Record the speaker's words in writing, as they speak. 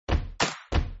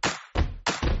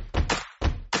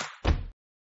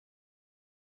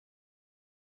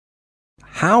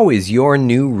How is your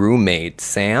new roommate,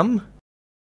 Sam?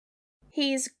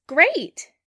 He's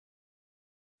great.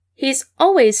 He's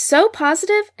always so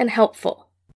positive and helpful.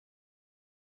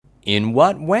 In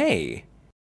what way?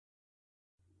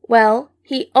 Well,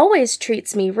 he always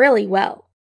treats me really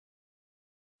well.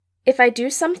 If I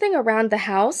do something around the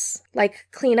house, like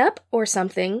clean up or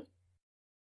something,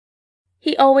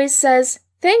 he always says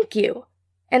thank you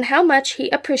and how much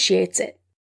he appreciates it.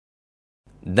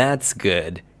 That's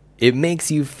good. It makes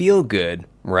you feel good,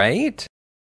 right?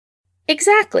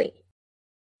 Exactly.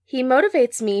 He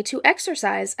motivates me to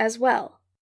exercise as well.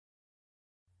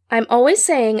 I'm always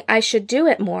saying I should do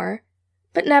it more,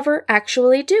 but never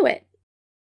actually do it.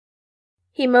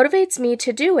 He motivates me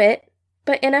to do it,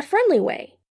 but in a friendly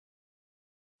way.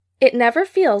 It never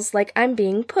feels like I'm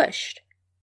being pushed.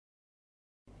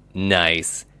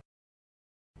 Nice.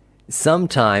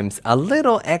 Sometimes a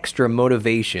little extra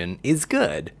motivation is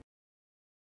good.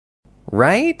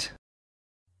 Right?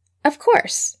 Of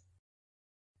course.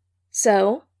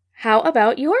 So, how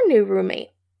about your new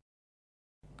roommate?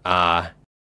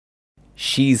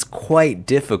 She's quite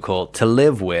difficult to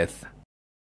live with.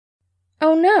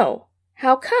 Oh no,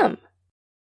 how come?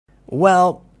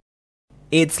 Well,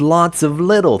 it's lots of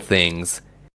little things.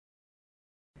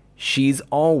 She's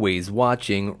always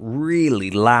watching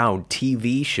really loud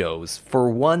TV shows, for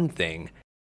one thing.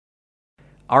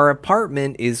 Our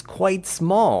apartment is quite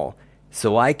small,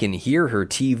 so I can hear her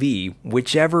TV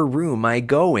whichever room I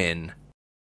go in.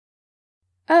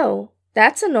 Oh,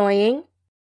 that's annoying.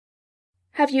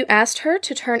 Have you asked her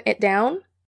to turn it down?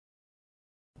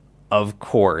 Of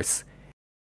course.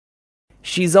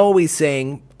 She's always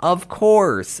saying, "Of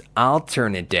course, I'll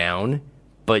turn it down,"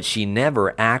 but she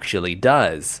never actually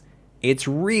does. It's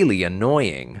really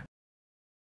annoying.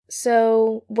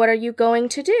 So, what are you going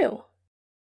to do?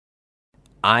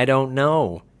 I don't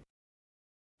know.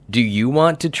 Do you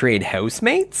want to trade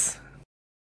housemates?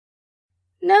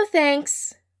 No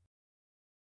thanks.